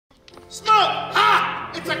Smoke!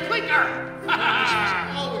 Ha! It's a clicker!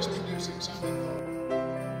 She's always producing something.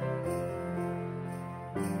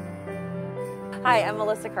 Hi, I'm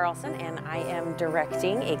Melissa Carlson, and I am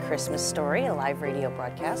directing A Christmas Story, a live radio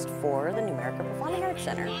broadcast for the Numerica Performing Arts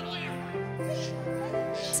Center.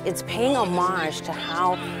 It's paying homage to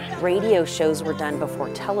how radio shows were done before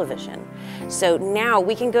television. So now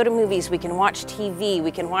we can go to movies, we can watch TV,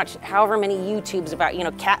 we can watch however many YouTubes about,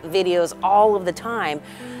 cat videos all of the time.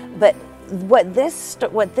 But what this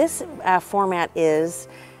format is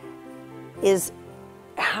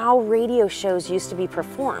how radio shows used to be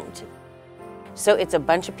performed. So it's a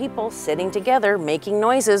bunch of people sitting together making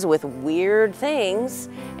noises with weird things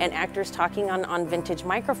and actors talking on vintage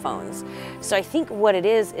microphones. So I think what it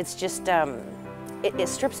is, it's just, it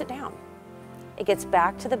strips it down. It gets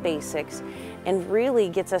back to the basics and really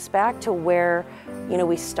gets us back to where,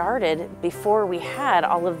 we started before we had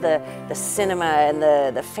all of the cinema and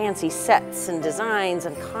the fancy sets and designs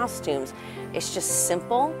and costumes. It's just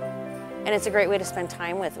simple, and it's a great way to spend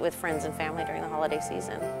time with friends and family during the holiday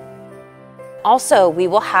season. Also, we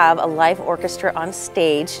will have a live orchestra on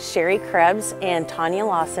stage. Sherry Krebs and Tanya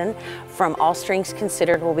Lawson from All Strings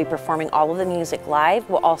Considered will be performing all of the music live.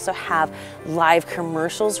 We'll also have live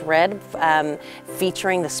commercials read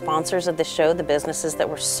featuring the sponsors of the show, the businesses that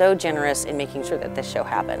were so generous in making sure that this show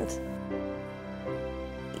happened.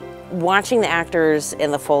 Watching the actors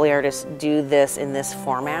and the Foley artists do this in this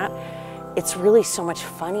format, it's really so much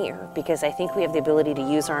funnier because I think we have the ability to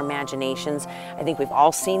use our imaginations. I think we've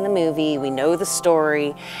all seen the movie, we know the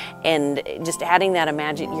story, and just adding that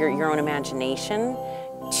your own imagination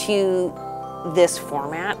to this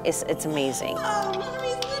format, it's amazing. Oh,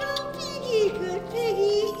 mommy's little piggy, good piggy,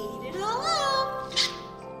 eat it all up.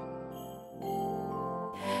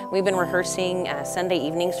 We've been rehearsing Sunday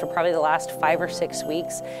evenings for probably the last 5 or 6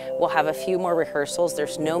 weeks. We'll have a few more rehearsals.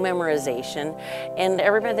 There's no memorization. And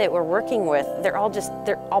everybody that we're working with, they're all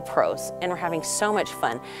pros, and we're having so much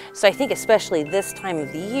fun. So I think especially this time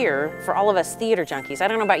of the year, for all of us theater junkies, I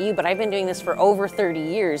don't know about you, but I've been doing this for over 30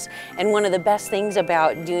 years. And one of the best things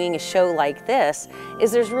about doing a show like this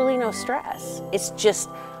is there's really no stress. It's just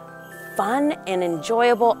fun and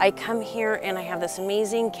enjoyable. I come here and I have this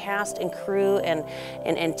amazing cast and crew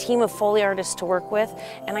and team of Foley artists to work with,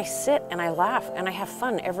 and I sit and I laugh and I have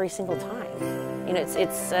fun every single time.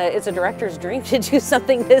 It's a director's dream to do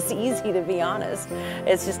something this easy, to be honest.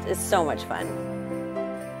 It's so much fun.